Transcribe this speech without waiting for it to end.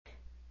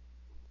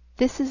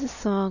This is a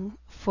song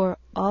for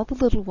all the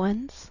little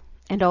ones,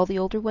 and all the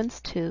older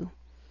ones too,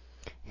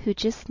 who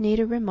just need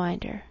a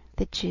reminder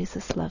that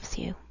Jesus loves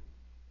you.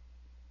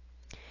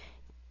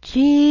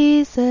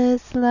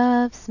 Jesus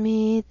loves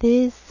me,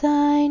 this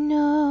I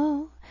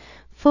know,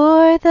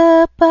 for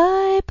the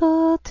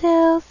Bible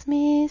tells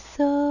me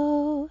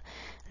so.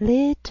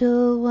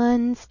 Little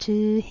ones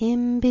to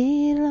Him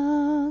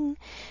belong.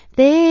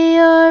 They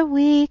are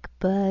weak,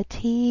 but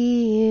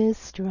He is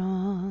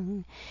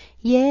strong.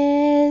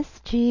 Yes,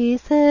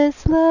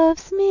 Jesus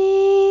loves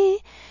me.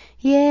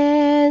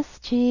 Yes,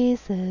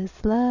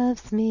 Jesus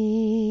loves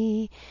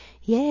me.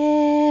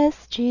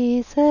 Yes,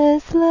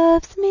 Jesus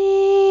loves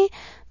me.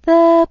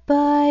 The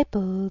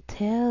Bible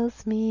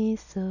tells me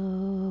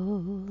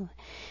so.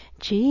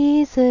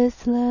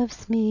 Jesus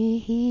loves me,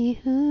 He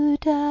who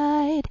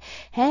died,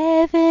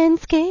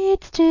 heaven's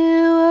gates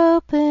to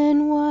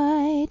open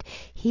wide.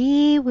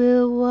 He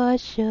will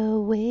wash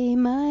away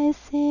my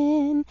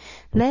sin.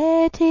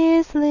 Let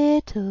His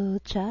little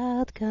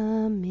child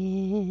come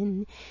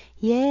in.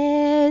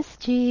 Yes,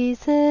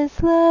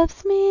 Jesus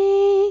loves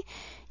me.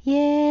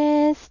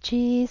 Yes,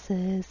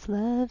 Jesus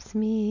loves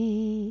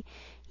me.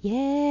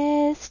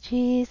 Yes,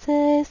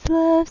 Jesus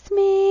loves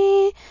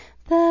me.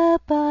 The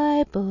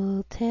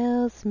Bible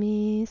tells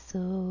me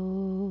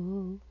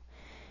so.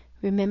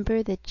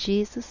 Remember that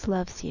Jesus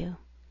loves you.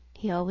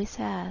 He always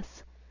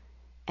has.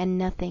 And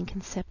nothing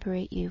can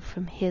separate you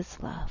from His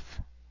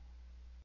love.